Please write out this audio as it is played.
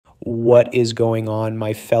what is going on,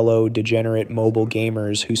 my fellow degenerate mobile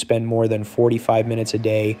gamers who spend more than 45 minutes a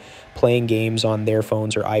day playing games on their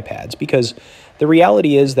phones or iPads. Because the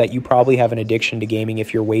reality is that you probably have an addiction to gaming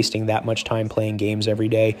if you're wasting that much time playing games every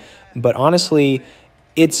day. But honestly,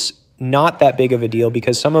 it's not that big of a deal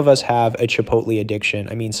because some of us have a Chipotle addiction.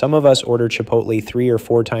 I mean, some of us order Chipotle 3 or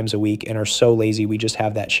 4 times a week and are so lazy we just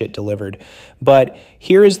have that shit delivered. But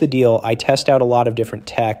here is the deal. I test out a lot of different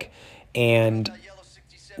tech, and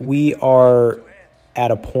we are at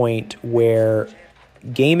a point where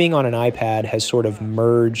gaming on an iPad has sort of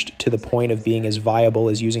merged to the point of being as viable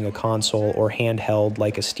as using a console or handheld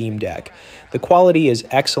like a Steam Deck. The quality is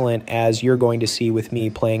excellent, as you're going to see with me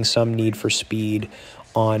playing some Need for Speed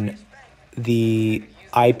on the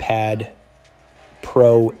iPad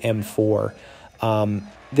Pro M4.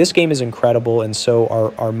 This game is incredible, and so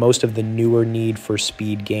are most of the newer Need for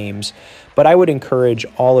Speed games. But I would encourage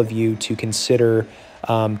all of you to consider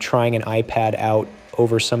trying an iPad out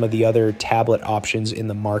over some of the other tablet options in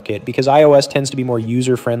the market, because iOS tends to be more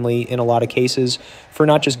user-friendly in a lot of cases for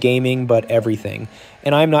not just gaming, but everything.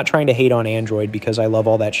 And I'm not trying to hate on Android because I love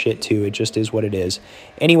all that shit too. It just is what it is.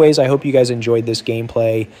 Anyways, I hope you guys enjoyed this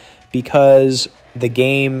gameplay. Because the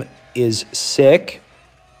game is sick,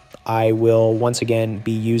 I will once again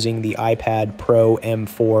be using the iPad Pro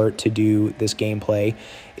M4 to do this gameplay.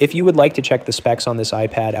 If you would like to check the specs on this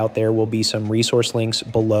iPad out, there will be some resource links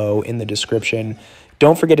below in the description.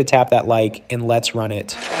 Don't forget to tap that like, and let's run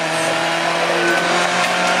it. What's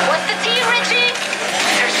the tea, Richie?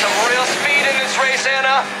 There's some real speed in this race,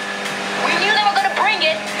 Anna. We knew they were gonna bring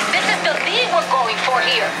it. This is the lead we're going for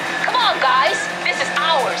here. Come on, guys. This is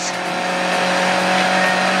ours.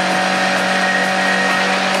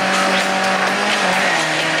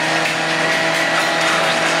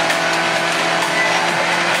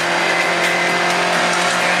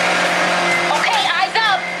 Okay, eyes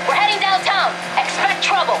up. We're heading downtown. Expect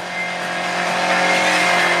trouble.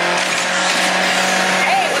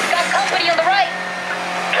 Hey, we've got company on the right.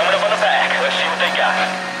 Coming up on the back. Let's see what they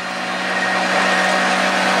got.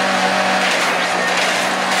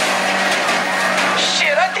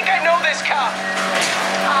 Shit, I think I know this cop.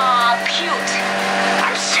 Aw, cute.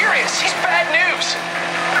 I'm serious. He's bad news.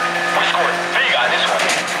 We scored big on this one.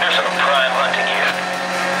 There's some prime hunting here.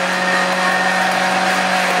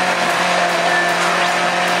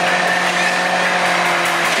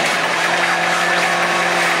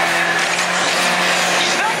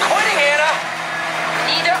 He's not quitting, Anna.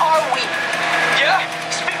 Neither are we. Yeah?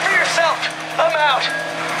 Speak for yourself. I'm out.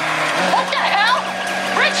 What the hell?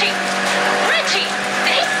 Richie! Richie!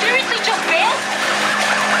 Did he seriously just bail?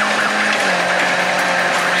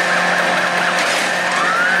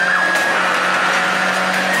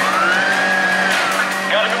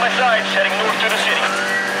 Got him in my sights, heading north through the city.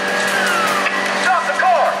 Stop the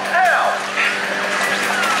car, now!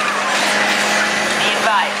 Be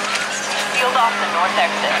advised. Sealed off the north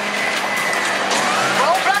exit.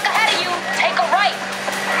 Roadblock ahead of you. Take a right.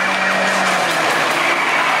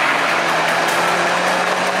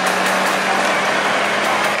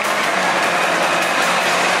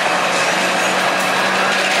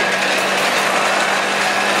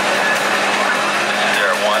 This is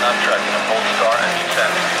Air One. I'm tracking a Polestar and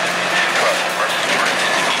Descent. Trouble versus Prince.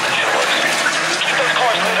 Even shorts. Keep those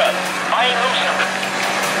cars lit up. I ain't losing them.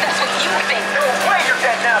 That's what you think. No way you're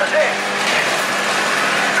getting out of this!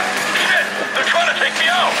 Shit! They're trying to take me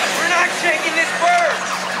out! We're not shaking this bird.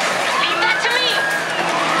 Leave that to me.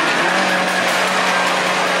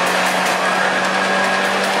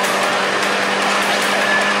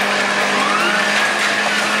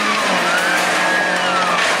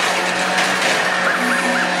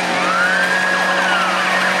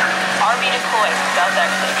 Army deployed. South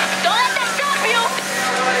exit. Don't let that stop you.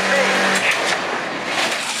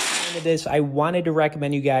 Into this, I wanted to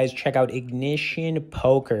recommend you guys check out Ignition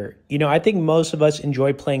Poker. You know, I think most of us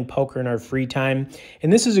enjoy playing poker in our free time,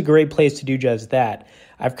 and this is a great place to do just that.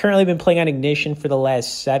 I've currently been playing on Ignition for the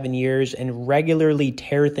last 7 years and regularly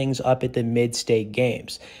tear things up at the mid-stake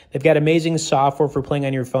games. They've got amazing software for playing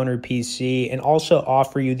on your phone or PC, and also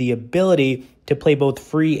offer you the ability to play both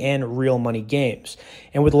free and real money games.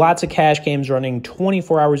 And with lots of cash games running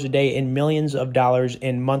 24 hours a day and millions of dollars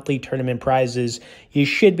in monthly tournament prizes, you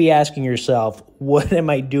should be asking yourself, what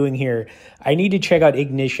am I doing here? I need to check out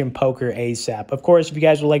Ignition Poker ASAP. Of course, if you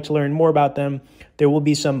guys would like to learn more about them, there will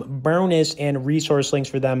be some bonus and resource links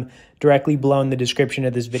for them directly below in the description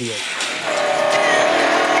of this video.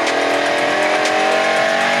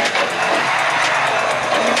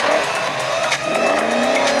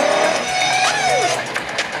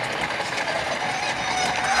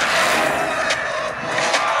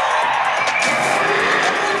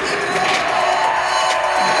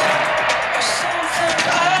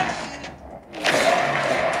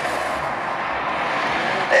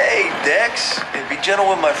 gentle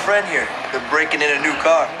with my friend here. They're breaking in a new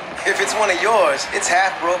car. If it's one of yours, it's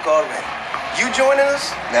half broke already. You joining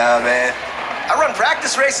us? Nah, man. I run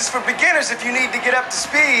practice races for beginners if you need to get up to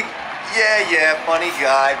speed. Yeah, funny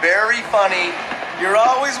guy. Very funny. You're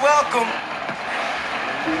always welcome.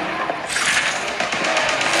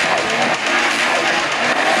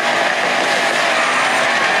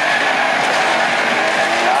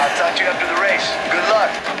 I'll talk to you after the race. Good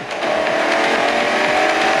luck.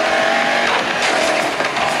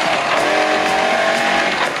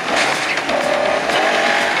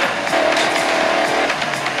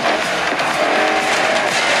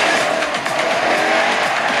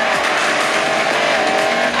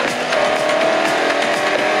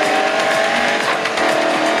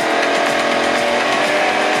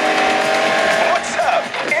 What's up?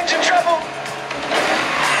 Engine trouble?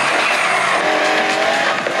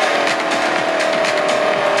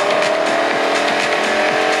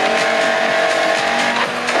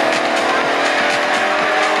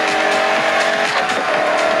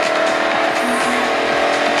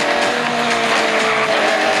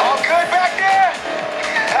 All good back there?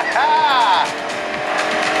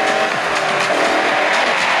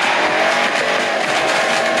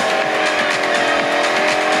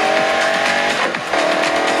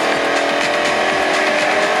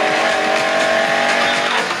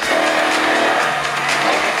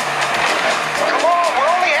 Come on, we're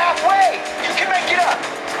only halfway. You can make it up.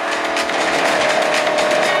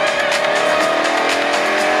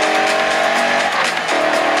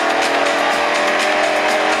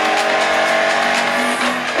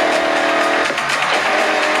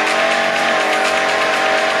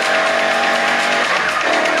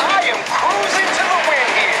 I am cruising to the win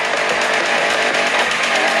here.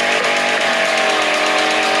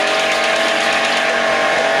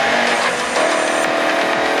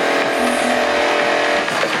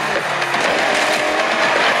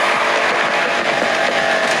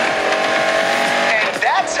 And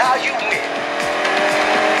that's how you win.